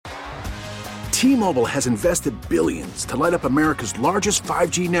T-Mobile has invested billions to light up America's largest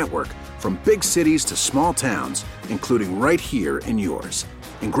 5G network, from big cities to small towns, including right here in yours.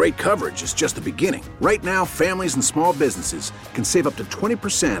 And great coverage is just the beginning. Right now, families and small businesses can save up to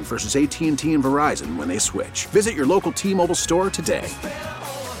 20% versus AT&T and Verizon when they switch. Visit your local T-Mobile store today.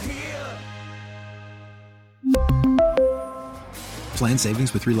 Plan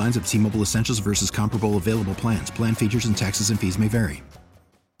savings with 3 lines of T-Mobile Essentials versus comparable available plans. Plan features and taxes and fees may vary.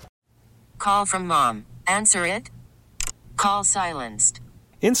 Call from mom. Answer it. Call silenced.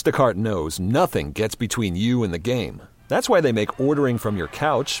 Instacart knows nothing gets between you and the game. That's why they make ordering from your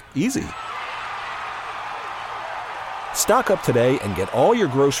couch easy. Stock up today and get all your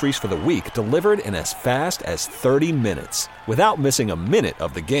groceries for the week delivered in as fast as 30 minutes without missing a minute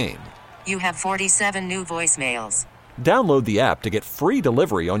of the game. You have 47 new voicemails. Download the app to get free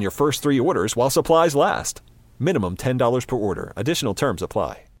delivery on your first 3 orders while supplies last. Minimum $10 per order. Additional terms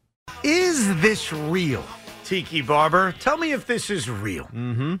apply. Is this real? Tiki Barber, tell me if this is real.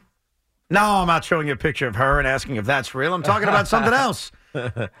 Mm-hmm. No, I'm not showing you a picture of her and asking if that's real. I'm talking about something else.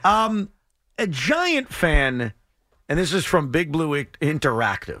 A Giant fan, and this is from Big Blue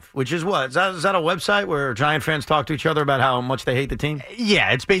Interactive, which is what? Is that a website where Giant fans talk to each other about how much they hate the team?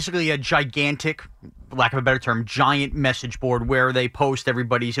 Yeah, it's basically a gigantic, for lack of a better term, giant message board where they post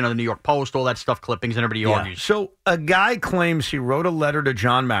everybody's, the New York Post, all that stuff, clippings, and everybody argues. So a guy claims he wrote a letter to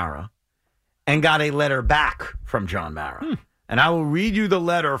John Mara and got a letter back from John Mara. And I will read you the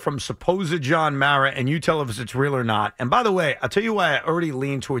letter from supposed John Mara, and you tell us if it's real or not. And by the way, I'll tell you why I already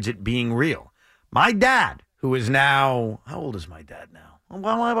lean towards it being real. My dad, who is now, how old is my dad now?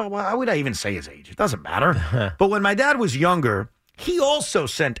 Why would I even say his age? It doesn't matter. But when my dad was younger, he also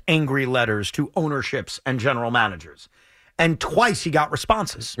sent angry letters to ownerships and general managers. And twice he got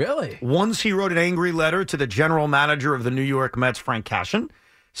responses. Really? Once he wrote an angry letter to the general manager of the New York Mets, Frank Cashen,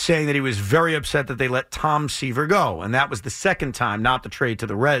 saying that he was very upset that they let Tom Seaver go. And that was the second time, not the trade to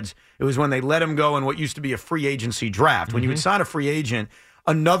the Reds. It was when they let him go in what used to be a free agency draft. When you would sign a free agent,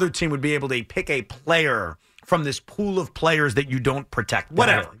 another team would be able to pick a player from this pool of players that you don't protect.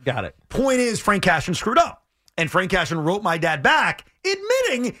 Whatever. Got it. Point is, Frank Cashen screwed up. And Frank Cashen wrote my dad back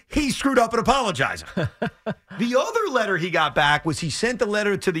admitting he screwed up and apologizing. The other letter he got back was he sent a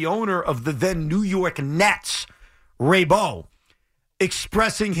letter to the owner of the then New York Nets, Ray Bowe,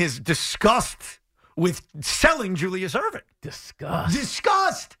 expressing his disgust with selling Julius Erving.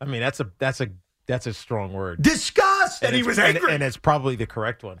 Disgust. I mean, that's a strong word. Disgust. And he was angry. And it's probably the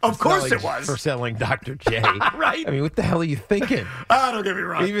correct one. Of course it was. For selling Dr. J. Right. I mean, what the hell are you thinking? Don't get me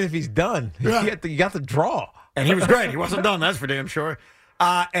wrong. Even if he's done, Yeah. you got the draw. And he was great. He wasn't done, that's for damn sure.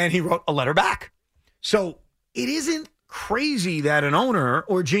 And he wrote a letter back. So it isn't crazy that an owner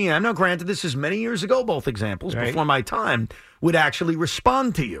or GM, now granted this is many years ago, both examples, Right. before my time, would actually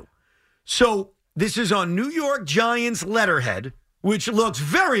respond to you. So this is on New York Giants letterhead, which looks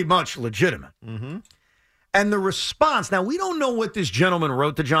very much legitimate. Mm-hmm. And the response, now we don't know what this gentleman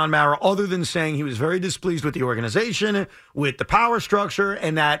wrote to John Mara other than saying he was very displeased with the organization, with the power structure,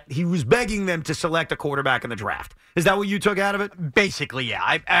 and that he was begging them to select a quarterback in the draft. Is that what you took out of it? Basically,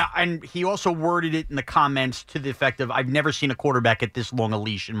 yeah. And he also worded it in the comments to the effect of, I've never seen a quarterback get this long a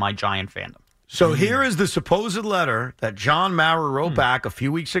leash in my Giant fandom. So here is the supposed letter that John Mara wrote back a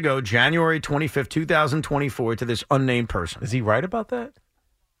few weeks ago, January 25th, 2024, to this unnamed person. Is he right about that?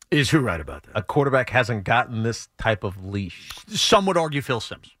 Is who right about that? A quarterback hasn't gotten this type of leash. Some would argue Phil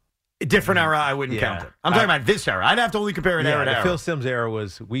Simms. A different era, I wouldn't count it. I'm talking about this era. I'd have to only compare an era to the era. Phil Simms era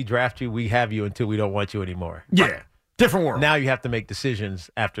was, we draft you, we have you until we don't want you anymore. Yeah, Right. different world. Now you have to make decisions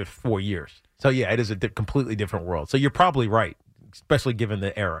after 4 years. So, yeah, it is a completely different world. So you're probably right, especially given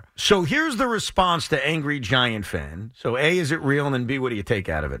the era. So here's the response to Angry Giant Fan. So A, is it real? And then B, what do you take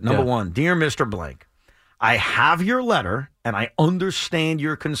out of it? Number one, Dear Mr. Blank, I have your letter, and I understand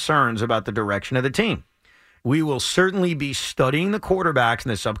your concerns about the direction of the team. We will certainly be studying the quarterbacks in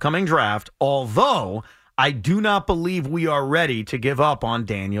this upcoming draft, although I do not believe we are ready to give up on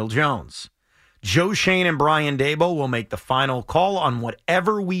Daniel Jones. Joe Shane and Brian Daboll will make the final call on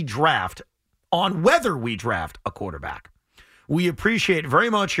whether we draft a quarterback. We appreciate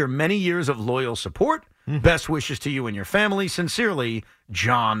very much your many years of loyal support. Best wishes to you and your family. Sincerely,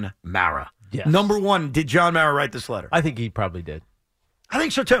 John Mara. Yes. Number one, did John Mara write this letter? I think he probably did. I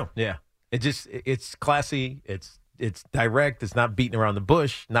think so, too. Yeah. It's classy. It's direct. It's not beating around the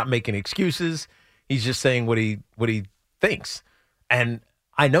bush, not making excuses. He's just saying what he thinks. And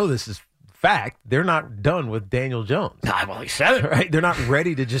I know this is fact. They're not done with Daniel Jones. Well, he said it. Right? They're not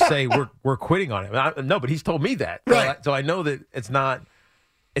ready to just say we're quitting on him. No, but he's told me that. Right. So I know that it's not.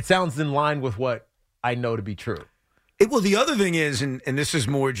 It sounds in line with what I know to be true. Well, the other thing is, and this is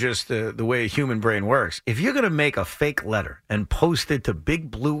more just the way a human brain works, if you're going to make a fake letter and post it to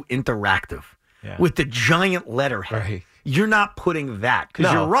Big Blue Interactive with the giant letterhead, you're not putting that.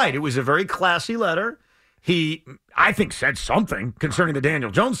 Because you're right. It was a very classy letter. He, I think, said something concerning the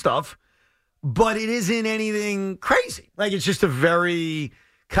Daniel Jones stuff, but it isn't anything crazy. Like, it's just a very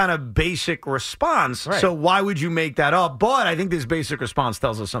kind of basic response. Right. So why would you make that up? But I think this basic response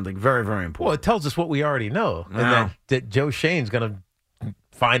tells us something very, very important. Well, it tells us what we already know. No. And that Joe Schoen's going to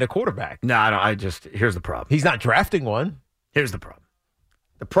find a quarterback. No, here's the problem. He's not drafting one. Here's the problem.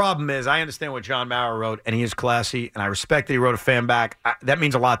 The problem is, I understand what John Mara wrote, and he is classy, and I respect that he wrote a fan back. That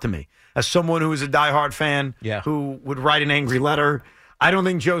means a lot to me. As someone who is a diehard fan who would write an angry letter, I don't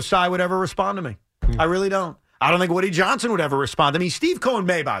think Joe Tsai would ever respond to me. I really don't. I don't think Woody Johnson would ever respond to me. Steve Cohen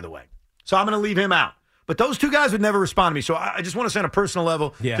may, by the way. So I'm going to leave him out. But those two guys would never respond to me. So I just want to say on a personal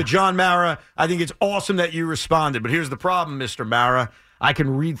level to John Mara, I think it's awesome that you responded. But here's the problem, Mr. Mara. I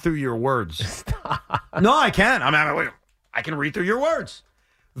can read through your words. Stop. No, I can. I can read through your words.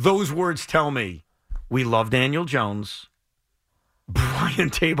 Those words tell me we love Daniel Jones. Brian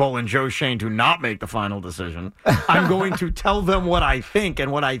Daboll and Joe Schoen do not make the final decision. I'm going to tell them what I think,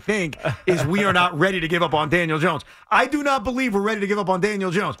 and what I think is we are not ready to give up on Daniel Jones. I do not believe we're ready to give up on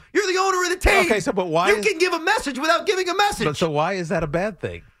Daniel Jones. You're the owner of the team. Okay, so but why you can give a message without giving a message? But so why is that a bad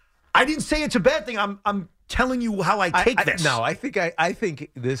thing? I didn't say it's a bad thing. I'm telling you how I take this. No, I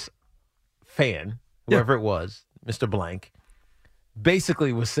think this fan, whoever it was, Mr. Blank,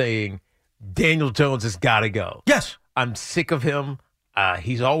 basically was saying Daniel Jones has got to go. Yes. I'm sick of him.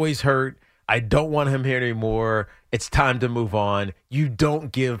 He's always hurt. I don't want him here anymore. It's time to move on. You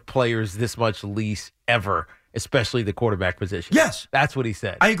don't give players this much lease ever, especially the quarterback position. Yes. That's what he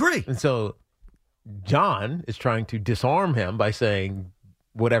said. I agree. And so John is trying to disarm him by saying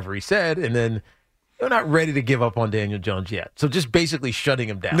whatever he said, and then you're not ready to give up on Daniel Jones yet. So just basically shutting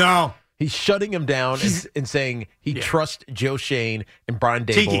him down. No. He's shutting him down and saying he trusts Joe Schoen and Brian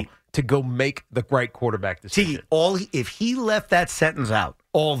Daboll to go make the right quarterback decision. If he left that sentence out,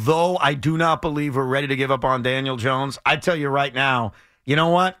 although I do not believe we're ready to give up on Daniel Jones, I tell you right now, you know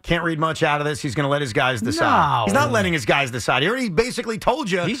what? Can't read much out of this. He's going to let his guys decide. No. He's not letting his guys decide. He already basically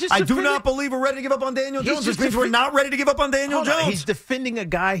told you, I do not believe we're ready to give up on Daniel Jones. This means we're not ready to give up on Daniel Jones. He's defending a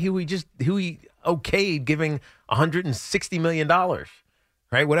guy who he okayed giving $160 million.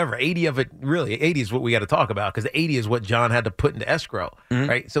 Right, whatever, 80 of it, really, 80 is what we got to talk about because the 80 is what John had to put into escrow,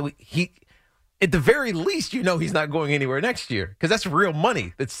 right? So he, at the very least, he's not going anywhere next year because that's real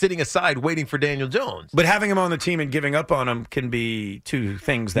money that's sitting aside waiting for Daniel Jones. But having him on the team and giving up on him can be two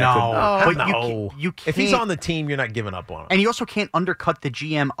things that You can't. If he's on the team, you're not giving up on him. And you also can't undercut the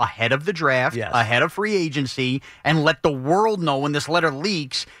GM ahead of the draft, ahead of free agency, and let the world know when this letter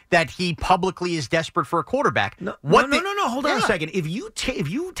leaks that he publicly is desperate for a quarterback. No, hold on a second. If you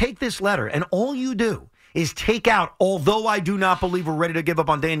take this letter and all you do is take out, although I do not believe we're ready to give up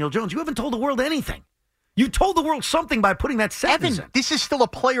on Daniel Jones, you haven't told the world anything. You told the world something by putting that sentence in. This is still a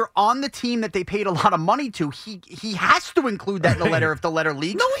player on the team that they paid a lot of money to. He has to include that in the letter if the letter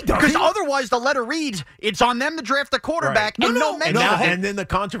leaks. No, he doesn't. Because otherwise the letter reads, it's on them to draft a quarterback and no mention. And then the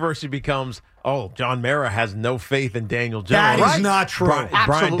controversy becomes, John Mara has no faith in Daniel Jones. That is not true.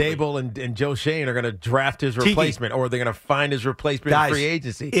 Brian Daboll and Joe Schoen are going to draft his replacement, or they're going to find his replacement in free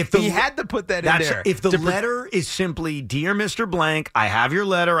agency. He had to put that in there. If the letter is simply, Dear Mr. Blank, I have your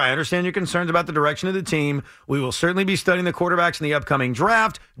letter. I understand your concerns about the direction of the team. We will certainly be studying the quarterbacks in the upcoming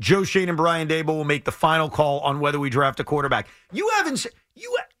draft. Joe Schoen and Brian Daboll will make the final call on whether we draft a quarterback. You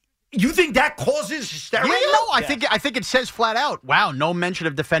think that causes hysteria? I think it says flat out, wow, no mention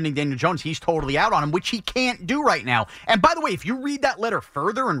of defending Daniel Jones. He's totally out on him, which he can't do right now. And by the way, if you read that letter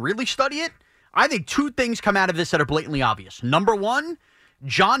further and really study it, I think two things come out of this that are blatantly obvious. Number one,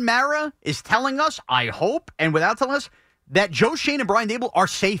 John Mara is telling us, I hope, and without telling us, that Joe Schoen and Brian Daboll are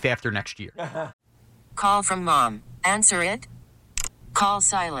safe after next year. Call from mom. Answer it. Call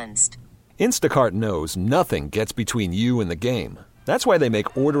silenced. Instacart knows nothing gets between you and the game. That's why they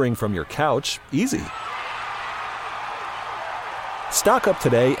make ordering from your couch easy. Stock up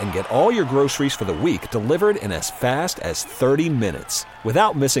today and get all your groceries for the week delivered in as fast as 30 minutes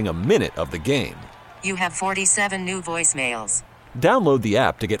without missing a minute of the game. You have 47 new voicemails. Download the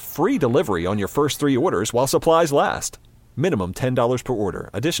app to get free delivery on your first 3 orders while supplies last. Minimum $10 per order.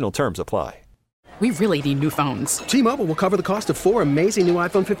 Additional terms apply. We really need new phones. T-Mobile will cover the cost of 4 amazing new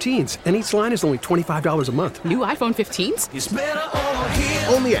iPhone 15s, and each line is only $25 a month. New iPhone 15s? It's better over here.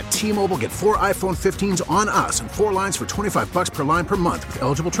 Only at T-Mobile, get 4 iPhone 15s on us and 4 lines for $25 per line per month with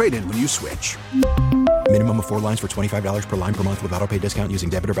eligible trade-in when you switch. Minimum of 4 lines for $25 per line per month with autopay discount using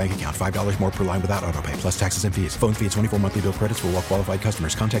debit or bank account. $5 more per line without autopay, plus taxes and fees. Phone fee at 24 monthly bill credits for well qualified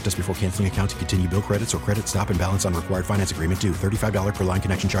customers. Contact us before canceling account to continue bill credits or credit stop and balance on required finance agreement due. $35 per line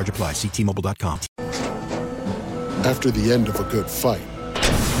connection charge applies. See T-Mobile.com. After the end of a good fight,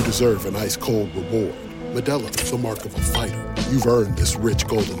 you deserve an ice-cold reward. Modelo is the mark of a fighter. You've earned this rich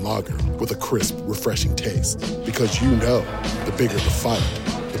golden lager with a crisp, refreshing taste. Because you know, the bigger the fight,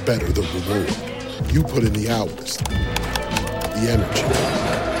 the better the reward. You put in the hours, the energy,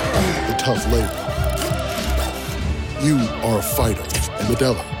 the tough labor. You are a fighter, and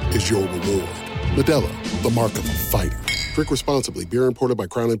Modelo is your reward. Modelo, the mark of a fighter. Drink responsibly. Beer imported by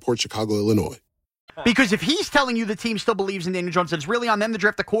Crown Imports, Chicago, Illinois. Because if he's telling you the team still believes in Daniel Jones and it's really on them to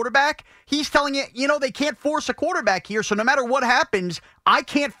draft a quarterback, he's telling you, they can't force a quarterback here, so no matter what happens, I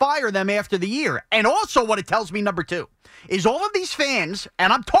can't fire them after the year. And also what it tells me, number two, is all of these fans,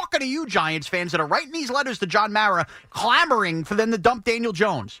 and I'm talking to you Giants fans that are writing these letters to John Mara, clamoring for them to dump Daniel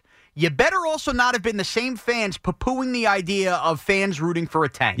Jones. You better also not have been the same fans poo-pooing the idea of fans rooting for a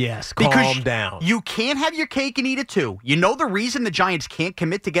tank. Yes, calm down. You can't have your cake and eat it too. You know the reason the Giants can't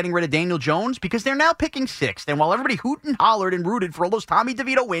commit to getting rid of Daniel Jones? Because they're now picking sixth. And while everybody hooted and hollered and rooted for all those Tommy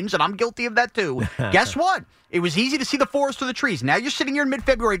DeVito wins, and I'm guilty of that too, guess what? It was easy to see the forest through the trees. Now you're sitting here in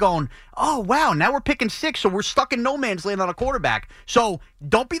mid-February going, oh, wow, now we're picking six, so we're stuck in no man's land on a quarterback. So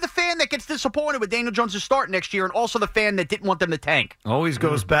don't be the fan that gets disappointed with Daniel Jones' start next year and also the fan that didn't want them to tank. Always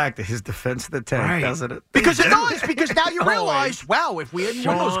goes back to his defense of the tank, doesn't it? Because it does. Because now you realize, wow, if we hadn't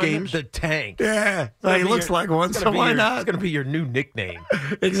won those games. The tank. Yeah. He looks like one, so why not? It's going to be your new nickname.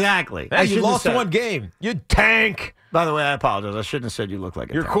 Exactly. Hey, you lost one game. You tank. By the way, I apologize. I shouldn't have said you look like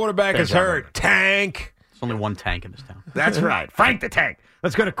a Your tank. quarterback is hurt. Tank. There's only one tank in this town. That's right. Frank the Tank.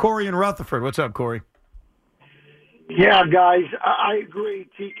 Let's go to Corey in Rutherford. What's up, Corey? Yeah, guys, I agree,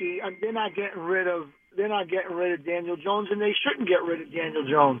 Tiki. They're not getting rid of Daniel Jones, and they shouldn't get rid of Daniel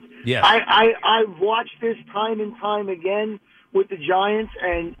Jones. Yes. I've watched this time and time again with the Giants,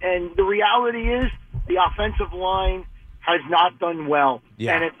 and the reality is the offensive line has not done well.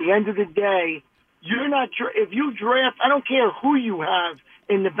 Yeah. And at the end of the day, you're not if you draft, I don't care who you have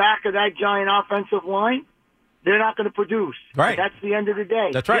in the back of that Giant offensive line, they're not going to produce. Right. That's the end of the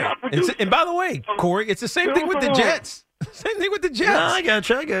day. That's right. And by the way, Corey, it's the same thing with the Jets. Same thing with the Jets. No, I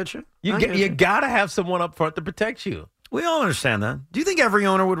got you. You got to have someone up front to protect you. We all understand that. Do you think every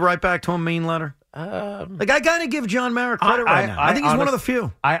owner would write back to a mean letter? I got to give John Mara credit right now. I think he's one of the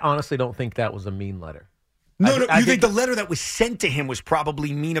few. I honestly don't think that was a mean letter. No, you think the letter that was sent to him was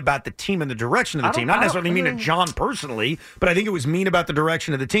probably mean about the team and the direction of the team? Not necessarily mean to John personally, but I think it was mean about the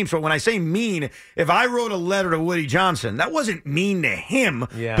direction of the team. So when I say mean, if I wrote a letter to Woody Johnson, that wasn't mean to him,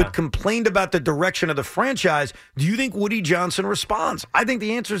 but complained about the direction of the franchise. Do you think Woody Johnson responds? I think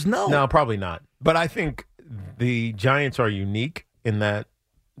the answer is no. No, probably not. But I think the Giants are unique in that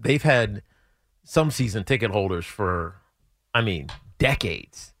they've had some season ticket holders for,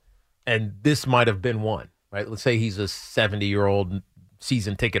 decades. And this might have been one. Right, let's say he's a 70-year-old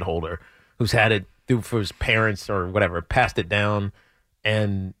season ticket holder who's had it through for his parents or whatever, passed it down,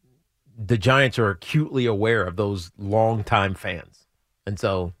 and the Giants are acutely aware of those longtime fans. And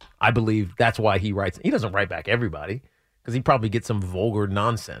so I believe that's why he writes. He doesn't write back everybody because he probably gets some vulgar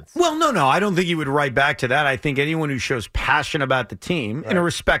nonsense. Well, no. I don't think he would write back to that. I think anyone who shows passion about the team in a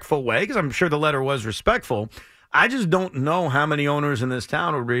respectful way, because I'm sure the letter was respectful, I just don't know how many owners in this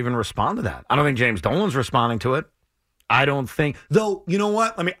town would even respond to that. I don't think James Dolan's responding to it. I don't think, though, you know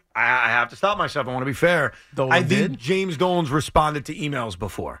what? I have to stop myself. I want to be fair. I think James Dolan's responded to emails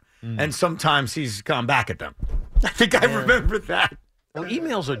before, and sometimes he's gone back at them. I think I remember that. Well,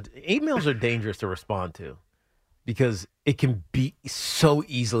 emails are dangerous to respond to because it can be so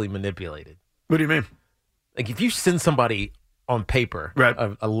easily manipulated. What do you mean? Like if you send somebody on paper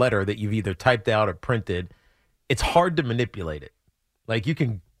a letter that you've either typed out or printed, it's hard to manipulate it. Like you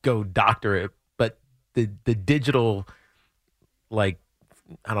can go doctor it, but the digital,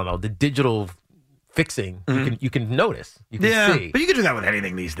 the digital fixing, you can notice. You can see. But you can do that with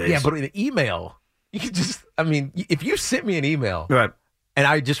anything these days. Yeah, but in an email, you can just, if you sent me an email and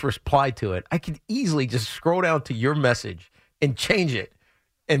I just replied to it, I could easily just scroll down to your message and change it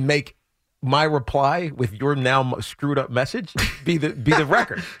and make my reply with your now screwed up message be the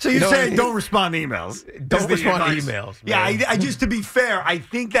record. So you're saying don't respond to emails. Don't respond to emails. Man. Yeah, I just to be fair, I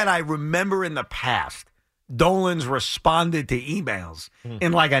think that I remember in the past, Dolan's responded to emails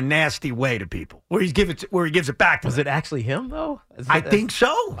in like a nasty way to people, where he gives it back to them. Was it actually him though? I think so.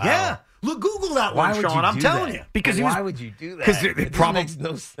 Wow. Yeah. Look, Google that one, Sean. I'm telling you. Because why would you do that? Because it probably makes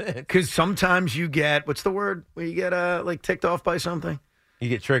no sense. Because sometimes you get, what's the word? Where you get ticked off by something? You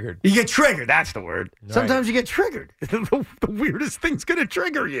get triggered. You get triggered. That's the word. Right. Sometimes you get triggered. The weirdest thing's going to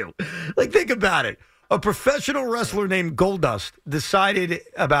trigger you. Like, think about it. A professional wrestler named Goldust decided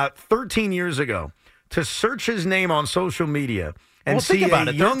about 13 years ago to search his name on social media and see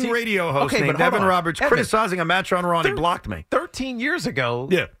a young radio host named Evan Roberts criticizing a match on Raw, and he blocked me. 13 years ago,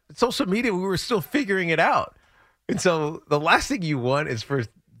 yeah, social media, we were still figuring it out. And so the last thing you want is for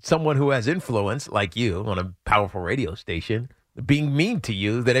someone who has influence, like you, on a powerful radio station, being mean to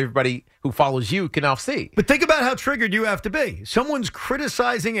you that everybody who follows you can now see. But think about how triggered you have to be. Someone's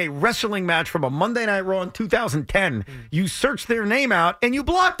criticizing a wrestling match from a Monday Night Raw in 2010. You search their name out and you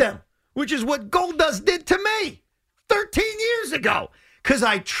block them, which is what Goldust did to me 13 years ago. Because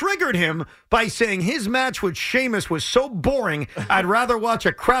I triggered him by saying his match with Sheamus was so boring, I'd rather watch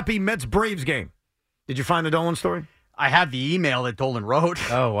a crappy Mets-Braves game. Did you find the Dolan story? I have the email that Dolan wrote.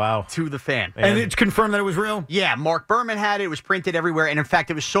 Oh, wow. To the fan. And it's confirmed that it was real? Yeah, Mark Berman had it. It was printed everywhere. And in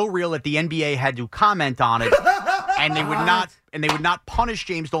fact, it was so real that the NBA had to comment on it. and they would not punish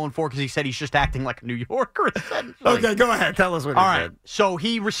James Dolan for it because he said he's just acting like a New Yorker. Okay, go ahead. Tell us what he said. So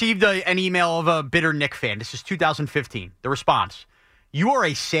he received an email of a bitter Knick fan. This is 2015. The response: "You are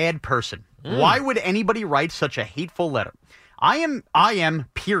a sad person. Why would anybody write such a hateful letter? I am,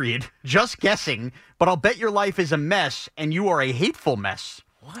 period, just guessing, but I'll bet your life is a mess, and you are a hateful mess.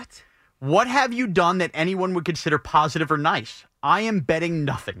 What? What have you done that anyone would consider positive or nice? I am betting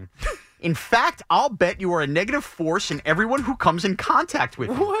nothing. In fact, I'll bet you are a negative force in everyone who comes in contact with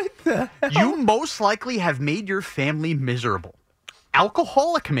you. What the hell? You most likely have made your family miserable.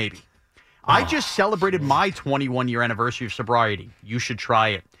 Alcoholic, maybe. I just celebrated my 21-year anniversary of sobriety. You should try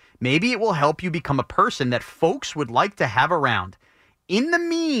it. Maybe it will help you become a person that folks would like to have around. In the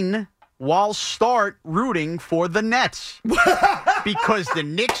meanwhile, start rooting for the Nets because the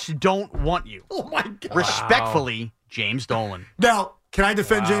Knicks don't want you. Oh, my God. Respectfully, James Dolan." Now, can I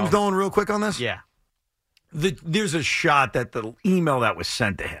defend James Dolan real quick on this? Yeah. There's a shot that the email that was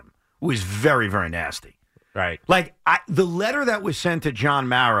sent to him was very, very nasty. Right. Like, the letter that was sent to John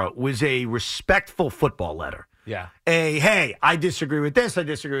Mara was a respectful football letter. Yeah. Hey, I disagree with this, I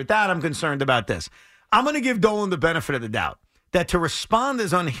disagree with that, I'm concerned about this. I'm going to give Dolan the benefit of the doubt that to respond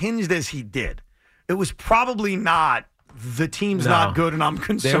as unhinged as he did, it was probably not, the team's not good and I'm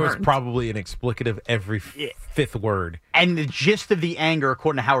concerned. There was probably an explicative every fifth word. And the gist of the anger,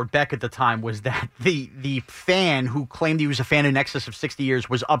 according to Howard Beck at the time, was that the fan who claimed he was a fan in excess of 60 years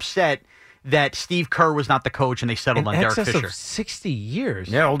was upset that Steve Kerr was not the coach and they settled on Derek Fisher. In excess of 60 years?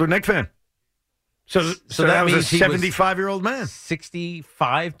 Yeah, older Knick fan. So that was a 75-year-old man.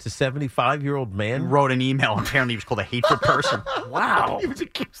 65 to 75-year-old man? Wrote an email. Apparently he was called a hateful person. Wow. He was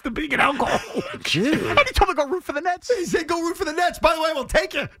accused of being an alcoholic. Dude. And he told me to go root for the Nets. He said, go root for the Nets. By the way, we'll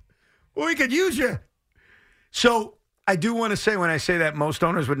take you. We could use you. So I do want to say, when I say that most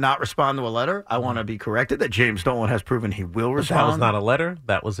owners would not respond to a letter, I want to be corrected that James Dolan has proven he will respond. That was not a letter.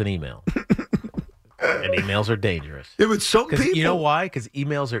 That was an email. And emails are dangerous. It would some people. You know why? Because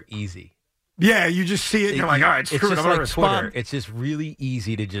emails are easy. Yeah, you just see it and you're like, all right, it's just like Twitter. It's just really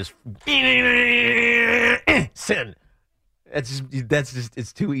easy to just send.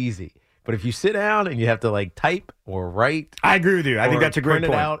 It's too easy. But if you sit down and you have to like type or write, I agree with you. I think that's a great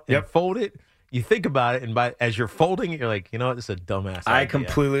point. point. Print it out and fold it. You think about it, and as you're folding it, you're like, you know what, this is a dumbass idea. I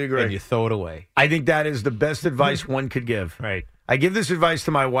completely agree. And you throw it away. I think that is the best advice one could give. Right. I give this advice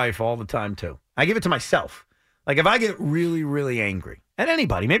to my wife all the time, too. I give it to myself. Like, if I get really, really angry at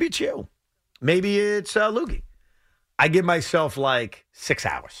anybody, maybe it's you, maybe it's Loogie, I give myself like 6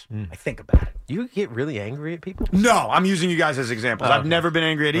 hours. I think about it. You get really angry at people? No, I'm using you guys as examples. I've never been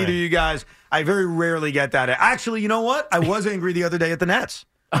angry at either of you guys. I very rarely get that. Actually, you know what? I was angry the other day at the Nets.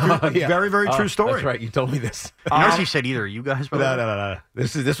 Yeah. Very, very true story. That's right. You told me this. Notice he said either of you guys. No.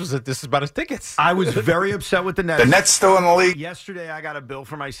 This is about his tickets. I was very upset with the Nets. The Nets still in the league. Yesterday, I got a bill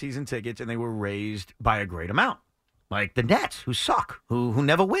for my season tickets, and they were raised by a great amount. Like the Nets, who suck, who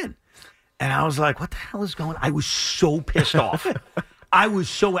never win. And I was like, what the hell is going on? I was so pissed off. I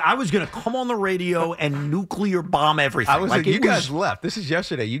was going to come on the radio and nuclear bomb everything. You guys left. This is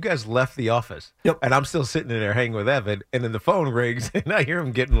yesterday. You guys left the office. Yep. And I'm still sitting in there hanging with Evan, and then the phone rings, and I hear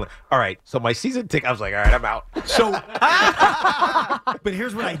him getting, all right, so my season ticket, I was like, all right, I'm out. So, but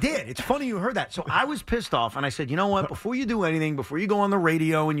here's what I did. It's funny you heard that. So I was pissed off, and I said, you know what? Before you do anything, before you go on the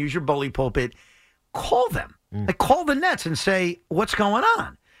radio and use your bully pulpit, call them. I call the Nets and say, what's going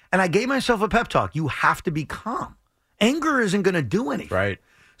on? And I gave myself a pep talk. You have to be calm. Anger isn't going to do anything. Right.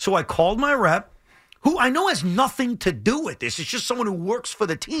 So I called my rep, who I know has nothing to do with this. It's just someone who works for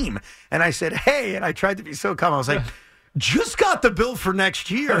the team. And I said, hey, and I tried to be so calm. I was like, just got the bill for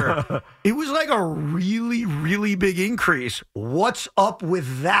next year. It was like a really, really big increase. What's up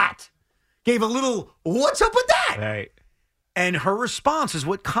with that? Gave a little, what's up with that? Right. And her response is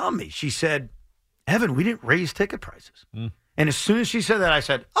what calmed me. She said, Evan, we didn't raise ticket prices. And as soon as she said that, I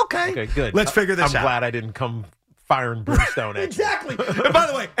said, okay good. Let's figure this out. I'm glad I didn't come fire and brimstone at Exactly. And by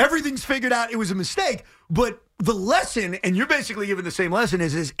the way, everything's figured out. It was a mistake. But the lesson, and you're basically giving the same lesson,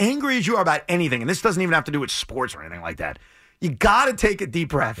 is as angry as you are about anything, and this doesn't even have to do with sports or anything like that, you got to take a deep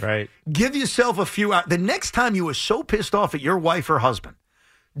breath. Right. Give yourself a few hours. The next time you are so pissed off at your wife or husband,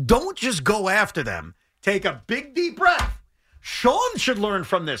 don't just go after them. Take a big, deep breath. Sean should learn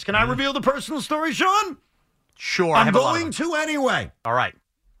from this. Can I reveal the personal story, Sean? Sure. I'm going to anyway. All right.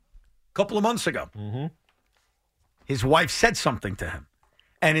 A couple of months ago, his wife said something to him.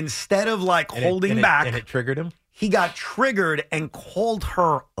 And instead of holding back. And it triggered him? He got triggered and called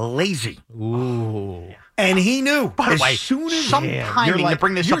her lazy. Ooh. And he knew. By the way, soon as some timing to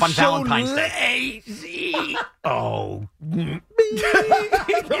bring this up on Valentine's Day. Day. Oh.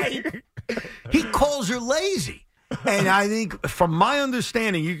 He calls her lazy. And I think, from my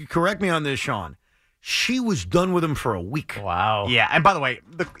understanding, you can correct me on this, Sean, she was done with him for a week. Wow. Yeah, and by the way,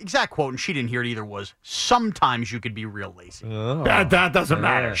 the exact quote, and she didn't hear it either, was, sometimes you could be real lazy. Oh. That doesn't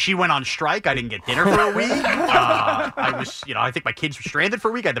matter. She went on strike. I didn't get dinner for a week. I was, I think my kids were stranded for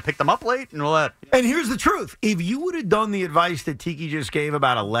a week. I had to pick them up late and all that. And here's the truth. If you would have done the advice that Tiki just gave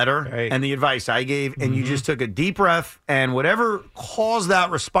about a letter and the advice I gave, and you just took a deep breath and whatever caused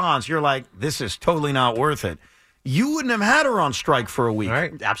that response, you're like, this is totally not worth it. You wouldn't have had her on strike for a week.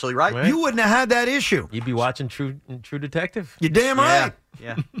 Right. Absolutely right. Right. You wouldn't have had that issue. You'd be watching True Detective. You're damn right.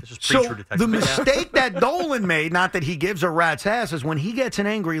 Yeah. This is So pre-True Detective. the mistake that Dolan made, not that he gives a rat's ass, is when he gets an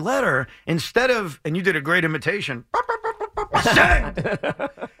angry letter, instead of, and you did a great imitation,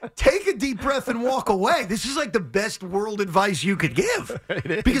 take a deep breath and walk away. This is like the best world advice you could give.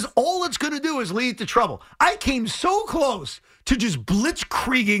 Because all it's going to do is lead to trouble. I came so close to just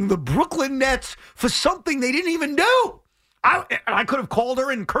blitzkrieging the Brooklyn Nets for something they didn't even do. I could have called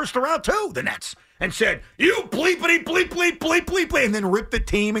her and cursed her out too, the Nets, and said, you bleepity bleep bleep bleep bleep bleep, and then ripped the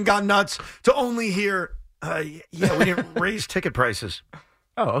team and got nuts to only hear, we didn't raise ticket prices.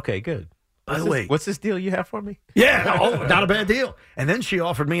 Oh, okay, good. By the way, what's this deal you have for me? Yeah, not a bad deal. And then she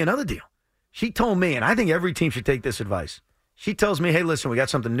offered me another deal. She told me, and I think every team should take this advice. She tells me, hey, listen, we got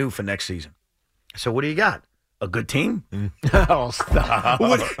something new for next season. So what do you got? A good team? Oh, stop.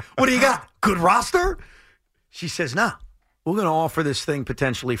 What do you got? Good roster? She says, no. We're going to offer this thing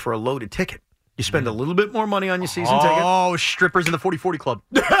potentially for a loaded ticket. You spend a little bit more money on your season ticket. Oh, strippers in the 40-40 club.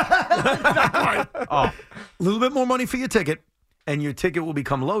 A little bit more money for your ticket, and your ticket will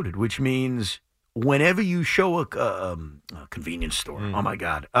become loaded, which means whenever you show a convenience store, oh, my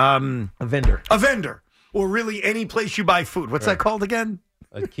God. A vendor. A vendor. Or really any place you buy food. What's that called again?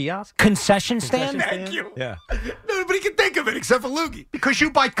 A kiosk? Concession stand? Thank you. Yeah. Nobody can think of it except for Loogie. Because you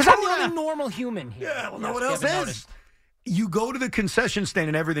buy Because I'm the only normal human here. Yeah, well, no one else is. You go to the concession stand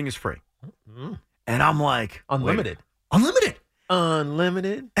and everything is free. And I'm like, Unlimited. Unlimited.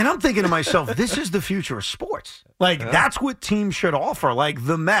 Unlimited. And I'm thinking to myself, this is the future of sports. Like, that's what teams should offer. Like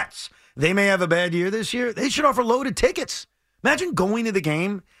the Mets. They may have a bad year this year. They should offer loaded tickets. Imagine going to the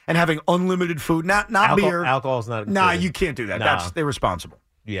game and having unlimited food, not beer. Alcohol's not. Nah, you can't do that. Nah. That's irresponsible.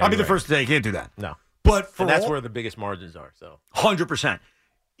 Yeah, I'll be the right. first to say you can't do that. No. But for And that's all- where the biggest margins are. So 100%.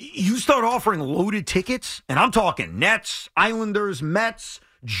 You start offering loaded tickets, and I'm talking Nets, Islanders, Mets,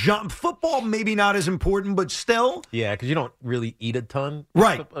 football, maybe not as important, but still. yeah, because you don't really eat a ton.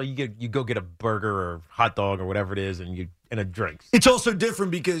 Right. You go get a burger or hot dog or whatever it is, and a drink. It's also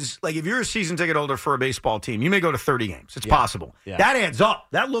different because, like, if you're a season ticket holder for a baseball team, you may go to 30 games. It's possible. Yeah. That adds up.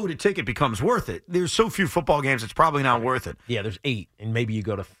 That loaded ticket becomes worth it. There's so few football games, it's probably not worth it. Yeah, there's 8, and maybe you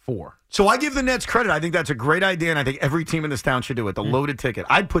go to 4. So I give the Nets credit. I think that's a great idea, and I think every team in this town should do it, the loaded ticket.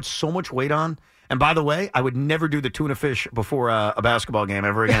 I'd put so much weight on. And by the way, I would never do the tuna fish before a basketball game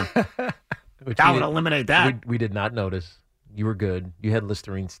ever again. That would eliminate that. We did not notice. You were good. You had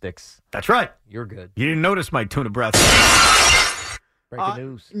Listerine sticks. That's right. You're good. You didn't notice my tuna breath. Breaking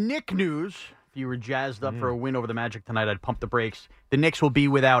news. Nick news. If you were jazzed up for a win over the Magic tonight, I'd pump the brakes. The Knicks will be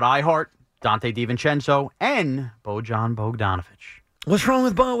without iHeart, Dante DiVincenzo, and Bojan Bogdanovic. What's wrong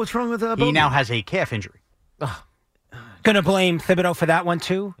with Bo? What's wrong with Bo? He now has a calf injury. Gonna blame Thibodeau for that one,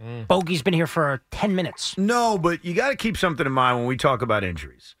 too? Bogey's been here for 10 minutes. No, but you got to keep something in mind when we talk about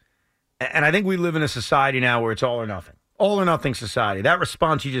injuries. And I think we live in a society now where it's all or nothing. All or nothing society. That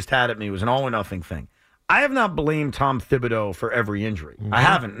response you just had at me was an all or nothing thing. I have not blamed Tom Thibodeau for every injury. I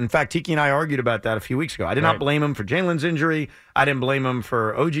haven't. In fact, Tiki and I argued about that a few weeks ago. I did not blame him for Jalen's injury. I didn't blame him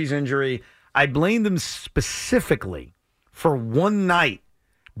for OG's injury. I blamed him specifically for one night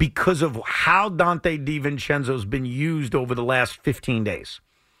because of how Dante DiVincenzo's been used over the last 15 days.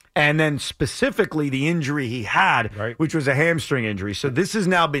 And then specifically the injury he had, which was a hamstring injury. So this has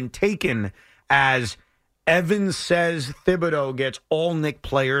now been taken as Evans says Thibodeau gets all Knick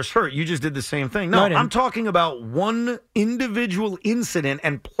players hurt. You just did the same thing. No, I'm talking about one individual incident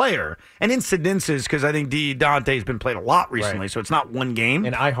and player. And incidences, because I think Dante's been played a lot recently, so it's not one game.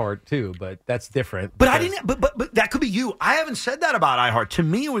 And iHeart, too, but that's different. But I didn't. But that could be you. I haven't said that about iHeart. To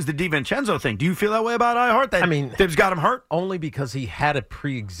me, it was the DiVincenzo thing. Do you feel that way about iHeart? That Thibs got him hurt? Only because he had a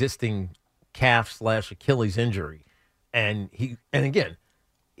pre-existing calf/Achilles injury. And again,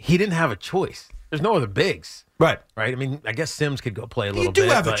 he didn't have a choice. There's no other bigs. Right. I mean, I guess Sims could go play a little bit. You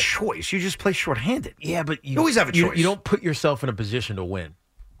do have a choice. You just play shorthanded. Yeah, but you always have a choice. You don't put yourself in a position to win.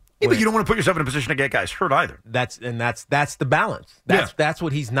 Yeah, but you don't want to put yourself in a position to get guys hurt either. That's the balance. That's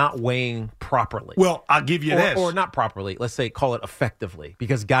what he's not weighing properly. Well, I'll give you this. Or not properly. Let's say call it effectively,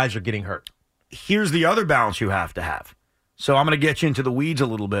 because guys are getting hurt. Here's the other balance you have to have. So I'm going to get you into the weeds a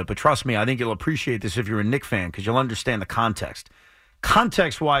little bit, but trust me, I think you'll appreciate this if you're a Knick fan, because you'll understand the context.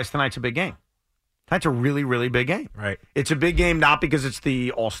 Context-wise, tonight's a big game. That's a really, really big game. Right. It's a big game not because it's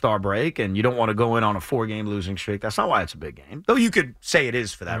the All-Star break and you don't want to go in on a 4-game losing streak. That's not why it's a big game. Though you could say it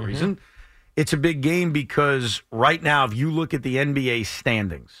is for that reason. It's a big game because right now, if you look at the NBA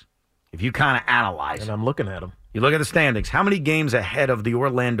standings, if you kind of analyze and I'm looking at them. You look at the standings. How many games ahead of the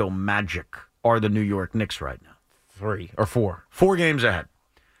Orlando Magic are the New York Knicks right now? 3 or 4. 4 games ahead.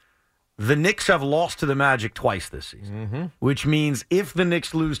 The Knicks have lost to the Magic twice this season, which means if the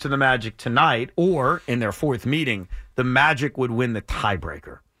Knicks lose to the Magic tonight or in their 4th meeting, the Magic would win the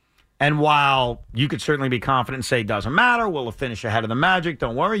tiebreaker. And while you could certainly be confident and say it doesn't matter, we'll finish ahead of the Magic,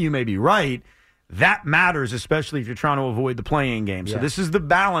 don't worry, you may be right. That matters, especially if you're trying to avoid the play-in game. So this is the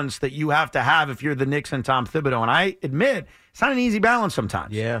balance that you have to have if you're the Knicks and Tom Thibodeau. And I admit, it's not an easy balance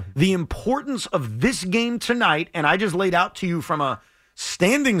sometimes. Yeah. The importance of this game tonight, and I just laid out to you from a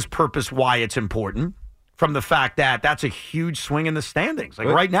standings purpose why it's important, from the fact that that's a huge swing in the standings. Like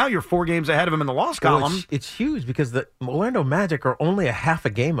right now, you're 4 games ahead of him in the loss column. It's huge because the Orlando Magic are only a half a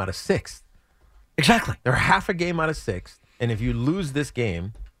game out of 6th. Exactly. They're half a game out of 6th. And if you lose this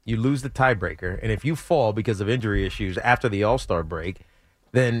game, you lose the tiebreaker. And if you fall because of injury issues after the All-Star break,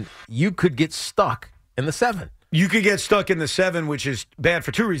 then you could get stuck in the 7. You could get stuck in the 7, which is bad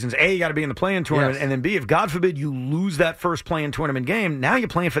for 2 reasons. A, you got to be in the play-in tournament, and then B, if God forbid you lose that first play-in tournament game, now you're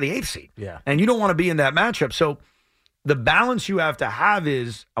playing for the 8th seed. Yeah. And you don't want to be in that matchup. So the balance you have to have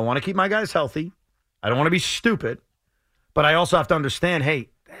is, I want to keep my guys healthy. I don't want to be stupid. But I also have to understand, hey,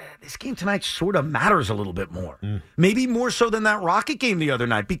 this game tonight sort of matters a little bit more. Maybe more so than that Rocket game the other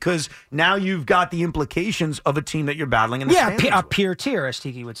night, because now you've got the implications of a team that you're battling in the standings. A peer tier, as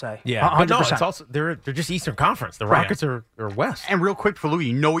Tiki would say. Yeah, 100%. but no, it's also they're just Eastern Conference. The Rockets are West. And real quick for Louis,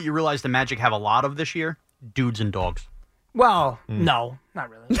 you know what you realize the Magic have a lot of this year? Dudes and dogs. Well, no, not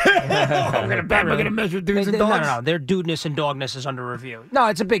really. We're going to measure dudes and dogs? No. Their dudeness and dogness is under review. No,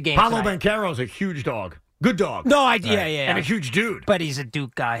 it's a big game Paolo tonight. Banchero's a huge dog. Good dog. No, yeah. And a huge dude. But he's a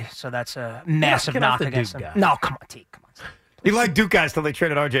Duke guy, so that's a massive knock against him. Guy. No, come on, T. Come on. He liked Duke guys till they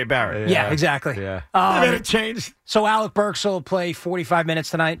traded R.J. Barrett. Yeah, exactly. Yeah. Then it changed. So Alec Burks will play 45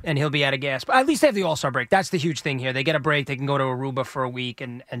 minutes tonight, and he'll be out of gas. But at least they have the All-Star break. That's the huge thing here. They get a break. They can go to Aruba for a week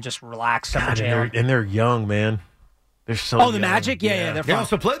and just relax. God, and they're young, man. They're so the young. Magic? Yeah, they're They fun.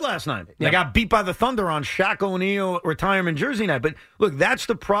 also played last night. They got beat by the Thunder on Shaq O'Neal retirement jersey night. But look, that's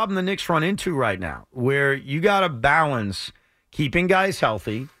the problem the Knicks run into right now, where you got to balance keeping guys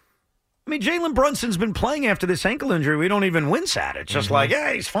healthy. I mean, Jalen Brunson's been playing after this ankle injury. We don't even wince at it. It's just like,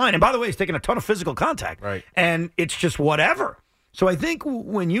 yeah, he's fine. And by the way, he's taking a ton of physical contact. Right. And it's just whatever. So I think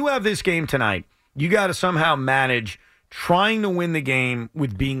when you have this game tonight, you got to somehow manage trying to win the game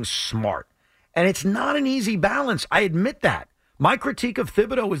with being smart. And it's not an easy balance. I admit that. My critique of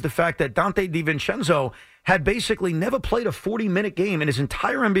Thibodeau is the fact that Dante DiVincenzo had basically never played a 40-minute game in his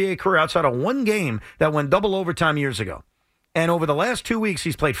entire NBA career outside of one game that went double overtime years ago. And over the last 2 weeks,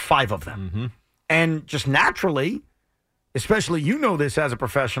 he's played 5 of them. And just naturally, especially you know this as a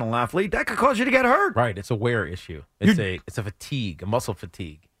professional athlete, that could cause you to get hurt. Right. It's a wear issue. It's a fatigue, a muscle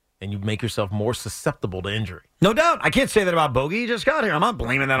fatigue. And you make yourself more susceptible to injury. No doubt. I can't say that about Bogey. He just got here. I'm not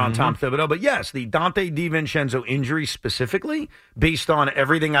blaming that on Tom Thibodeau. But yes, the Dante DiVincenzo injury specifically, based on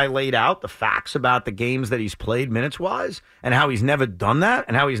everything I laid out, the facts about the games that he's played minutes-wise, and how he's never done that,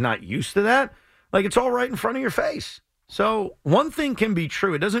 and how he's not used to that, like it's all right in front of your face. So one thing can be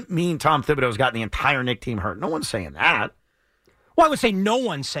true. It doesn't mean Tom Thibodeau's got the entire Knick team hurt. No one's saying that. Well, I would say no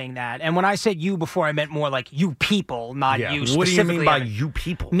one's saying that. And when I said you before, I meant more like you people, not Yeah. you What specifically. do you mean by you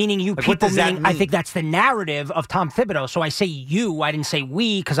people? Meaning you Like, what people, does that meaning I mean? think that's the narrative of Tom Thibodeau. So I say you. I didn't say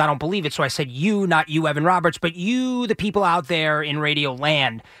we because I don't believe it. So I said you, not you, Evan Roberts, but you, the people out there in radio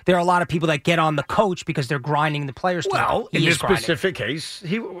land. There are a lot of people that get on the coach because they're grinding the players. Well, He in is this grinding. specific case,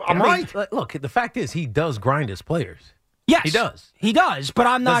 I'm I mean, right. Look, the fact is he does grind his players. Yes, He does. He does, but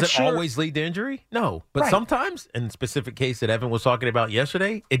I'm not Does it sure. always lead to injury? No. But Right. sometimes, in the specific case that Evan was talking about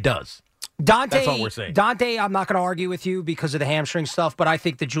yesterday, it does. Dante, That's all we're saying. Dante, I'm not going to argue with you because of the hamstring stuff, but I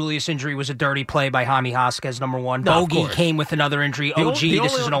think the Julius injury was a dirty play by Jaime Vasquez, number one. No, of Bogey course. came with another injury. The OG, only-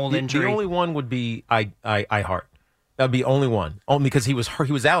 this is an old injury. The only one would be I Hart. That would be only one. Only because he was hurt.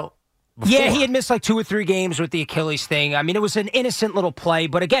 He was out. Before. Yeah, he had missed like 2 or 3 games with the Achilles thing. I mean, it was an innocent little play,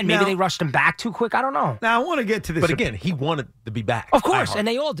 but again, maybe Now- they rushed him back too quick. I don't know. Now, I want to get to this. But again, he wanted to be back. Of course, Iheart. and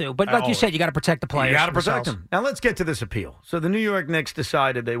they all do. But like you Always. said, you got to protect the players. You got to protect themselves. them. Now, let's get to this appeal. So the New York Knicks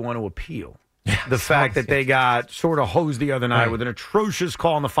decided they want to appeal the fact that they got sort of hosed the other night Right. with an atrocious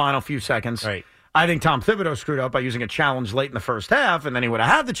call in the final few seconds. Right. I think Tom Thibodeau screwed up by using a challenge late in the first half, and then he would have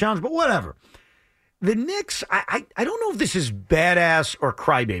had the challenge, but whatever. The Knicks, I don't know if this is badass or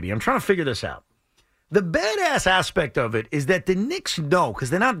crybaby. I'm trying to figure this out. The badass aspect of it is that the Knicks know, because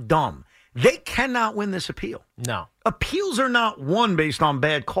they're not dumb, they cannot win this appeal. No. Appeals are not won based on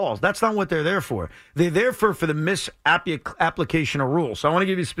bad calls. That's not what they're there for. They're there for the misapplication of rules. So I want to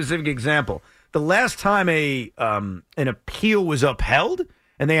give you a specific example. The last time an appeal was upheld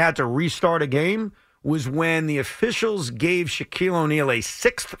and they had to restart a game was when the officials gave Shaquille O'Neal a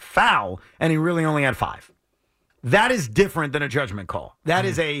 6th foul and he really only had 5. That is different than a judgment call. That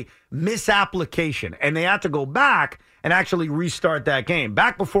is a misapplication. And they had to go back and actually restart that game.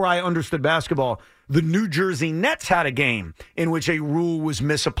 Back before I understood basketball, the New Jersey Nets had a game in which a rule was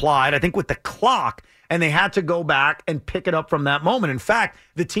misapplied, I think with the clock, and they had to go back and pick it up from that moment. In fact,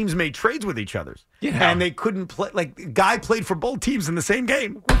 the teams made trades with each other. Yeah. And they couldn't play. Like, a guy played for both teams in the same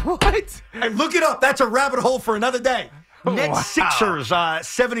game. What? And look it up. That's a rabbit hole for another day. Nets Sixers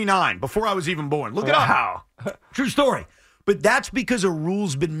 79, before I was even born. Look it up. True story. But that's because a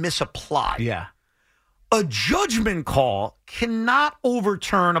rule's been misapplied. Yeah. A judgment call cannot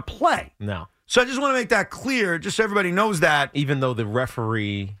overturn a play. No. So I just want to make that clear, just so everybody knows that. Even though the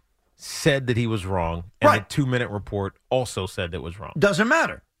referee said that he was wrong, and Right. the 2-minute report also said it was wrong. Doesn't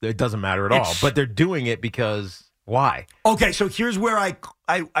matter. It doesn't matter at all. It's- But they're doing it because why? Okay, so here's where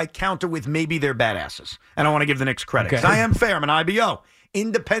I counter with maybe they're badasses. And I want to give the Knicks credit. 'Cause Okay. I am fair. I'm an IBO,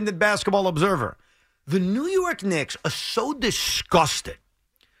 independent basketball observer. The New York Knicks are so disgusted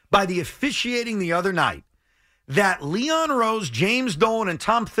by the officiating the other night that Leon Rose, James Dolan, and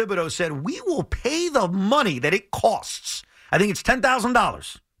Tom Thibodeau said, we will pay the money that it costs. I think it's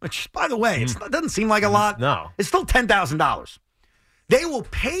 $10,000, which, by the way, it doesn't seem like a lot. No. It's still $10,000. They will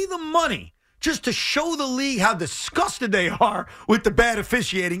pay the money just to show the league how disgusted they are with the bad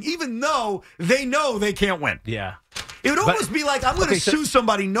officiating, even though they know they can't win. Yeah. It would almost be like, I'm going to sue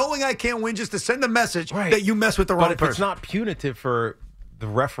somebody knowing I can't win just to send a message that you mess with the wrong But if person. it's not punitive for the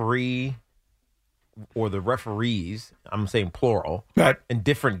referee or the referees, I'm saying plural, in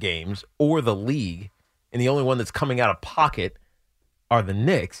different games, or the league, and the only one that's coming out of pocket are the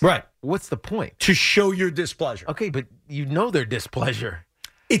Knicks, right? What's the point? To show your displeasure. Okay, but you know their displeasure.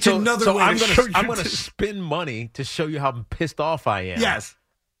 It's another way I'm to gonna, show your I'm going to spend money to show you how pissed off I am. Yes.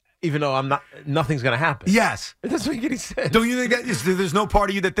 Even though I'm not, nothing's going to happen. Yes. It doesn't make any sense. Don't you think that there's no part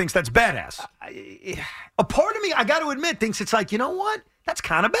of you that thinks that's badass? A part of me, I got to admit, thinks it's like, you know what? That's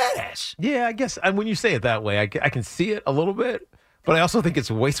kind of badass. Yeah, I guess when you say it that way, I can see it a little bit, but I also think it's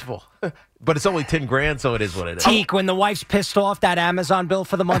wasteful. But it's only $10,000, so it is what it is. Teak, when the wife's pissed off, that Amazon bill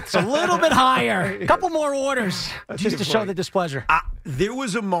for the month's a little bit higher. A couple more orders just to show the displeasure. There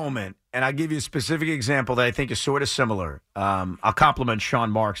was a moment, and I'll give you a specific example that I think is sort of similar. I'll compliment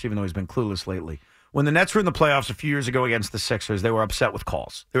Sean Marks, even though he's been clueless lately. When the Nets were in the playoffs a few years ago against the Sixers, they were upset with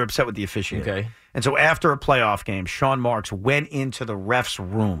calls. They were upset with the officiating. Okay. And so after a playoff game, Sean Marks went into the ref's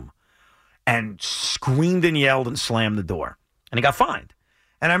room and screamed and yelled and slammed the door. And he got fined.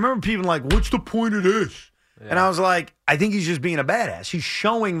 And I remember people like, what's the point of this? Yeah. And I was like, I think he's just being a badass. He's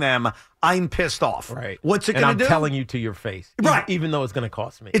showing them, I'm pissed off. Right. What's it and going to do? I'm telling you to your face. Right. Even though it's going to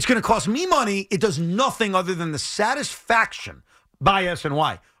cost me. It's going to cost me money. It does nothing other than the satisfaction by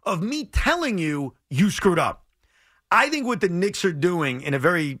SNY of me telling you, you screwed up. I think what the Knicks are doing in a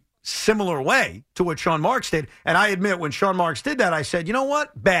very similar way to what Sean Marks did, and I admit when Sean Marks did that, I said, you know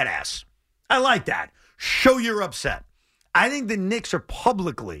what? Badass. I like that. Show you're upset. I think the Knicks are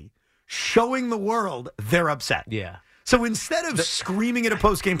publicly showing the world they're upset. Yeah. So instead of screaming at a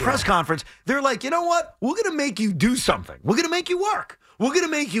post-game press conference, they're like, you know what? We're going to make you do something. We're going to make you work. We're going to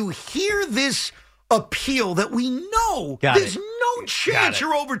make you hear this appeal that we know there's no chance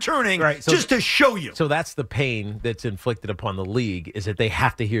you're overturning just to show you. So that's the pain that's inflicted upon the league, is that they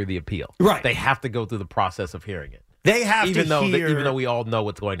have to hear the appeal. Right. They have to go through the process of hearing it. They have even to hear... Even though we all know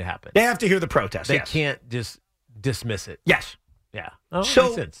what's going to happen. They have to hear the protest, They can't just dismiss it. Yes. Yeah. Oh, So,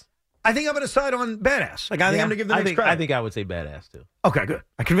 makes sense. I think I'm going to side on badass. Like, I think I'm going to give the next credit. I think I would say badass, too. Okay, good.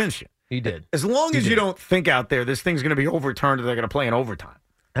 I convinced you. You did. As long as you don't think out there this thing's going to be overturned or they're going to play in overtime.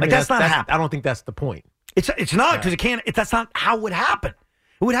 That's not happening. I don't think that's the point. It's not, because it can't. That's not how it would happen.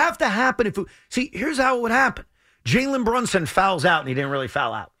 It would have to happen if. See, here's how it would happen. Jalen Brunson fouls out and he didn't really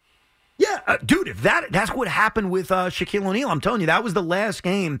foul out. Yeah, dude, if that's what happened with Shaquille O'Neal, I'm telling you, that was the last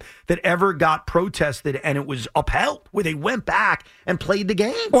game that ever got protested and it was upheld, where they went back and played the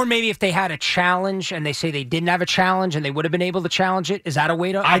game. Or maybe if they had a challenge and they say they didn't have a challenge and they would have been able to challenge it, is that a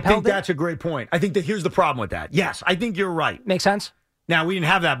way to I think that's a great point. I think that here's the problem with that. Yes, I think you're right. Makes sense? Now, we didn't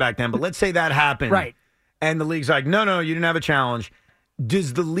have that back then, but let's say that happened. Right. And the league's like, no, you didn't have a challenge.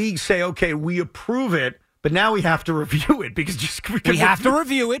 Does the league say, okay, we approve it, but now we have to review it because we have to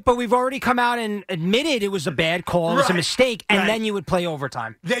review it, but we've already come out and admitted it was a bad call, it was a mistake, and then you would play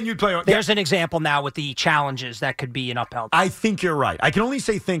overtime. Then you'd play. There's an example now with the challenges that could be an upheld. I think you're right. I can only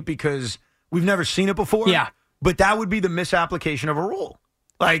say think because we've never seen it before. Yeah, but that would be the misapplication of a rule.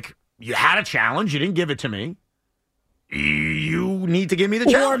 Like, you had a challenge, you didn't give it to me. You need to give me the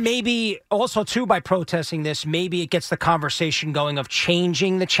challenge. Or maybe also, too, by protesting this, maybe it gets the conversation going of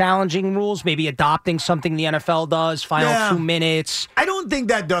changing the challenging rules, maybe adopting something the NFL does, final 2 minutes. I don't think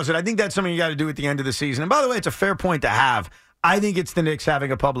that does it. I think that's something you got to do at the end of the season. And by the way, it's a fair point to have. I think it's the Knicks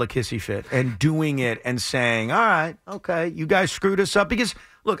having a public hissy fit and doing it and saying, all right, okay, you guys screwed us up. Because,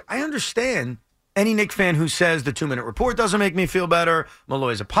 look, I understand any Knicks fan who says the 2-minute report doesn't make me feel better,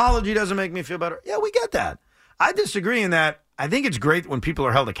 Malloy's apology doesn't make me feel better. Yeah, we get that. I disagree in that I think it's great when people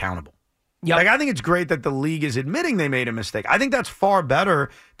are held accountable. Yep. Like, I think it's great that the league is admitting they made a mistake. I think that's far better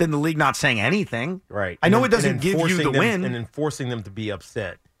than the league not saying anything. Right. I know it doesn't give you the win. And enforcing them to be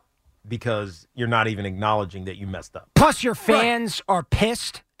upset because you're not even acknowledging that you messed up. Plus, your fans are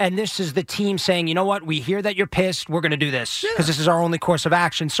pissed, and this is the team saying, you know what, we hear that you're pissed, we're going to do this because this is our only course of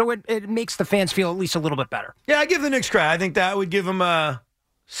action. So it makes the fans feel at least a little bit better. Yeah, I give the Knicks credit. I think that would give them a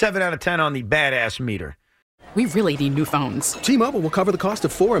 7 out of 10 on the badass meter. We really need new phones. T-Mobile will cover the cost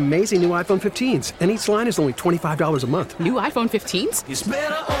of 4 amazing new iPhone 15s, and each line is only $25 a month. New iPhone 15s? It's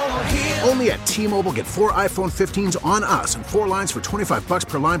better over here. Only at T-Mobile, get 4 iPhone 15s on us and 4 lines for $25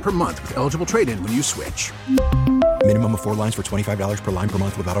 per line per month with eligible trade-in when you switch. Minimum of 4 lines for $25 per line per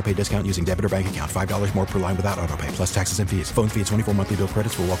month with autopay discount using debit or bank account. $5 more per line without autopay, plus taxes and fees. Phone fee at 24 monthly bill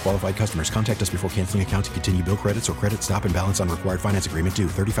credits for well-qualified customers. Contact us before canceling account to continue bill credits or credit stop and balance on required finance agreement due.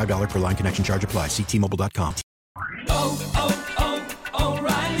 $35 per line connection charge applies. See T-Mobile.com.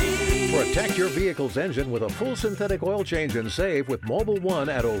 O'Reilly. Protect your vehicle's engine with a full synthetic oil change and save with Mobil 1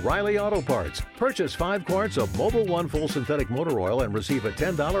 at O'Reilly Auto Parts. Purchase 5 quarts of Mobil 1 full synthetic motor oil and receive a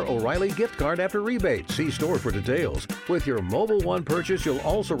 $10 O'Reilly gift card after rebate. See store for details. With your Mobil 1 purchase, you'll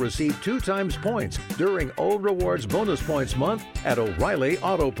also receive 2 times points during O Rewards Bonus Points Month at O'Reilly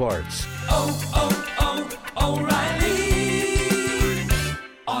Auto Parts. O'Reilly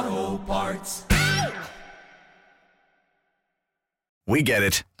Auto Parts. We get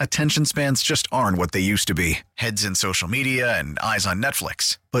it. Attention spans just aren't what they used to be. Heads in social media and eyes on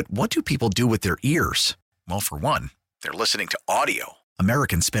Netflix. But what do people do with their ears? Well, for one, they're listening to audio.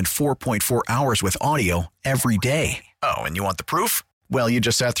 Americans spend 4.4 hours with audio every day. Oh, and you want the proof? Well, you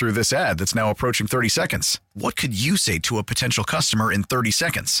just sat through this ad that's now approaching 30 seconds. What could you say to a potential customer in 30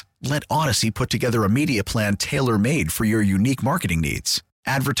 seconds? Let Odyssey put together a media plan tailor-made for your unique marketing needs.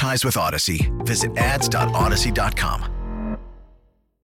 Advertise with Odyssey. Visit ads.odyssey.com.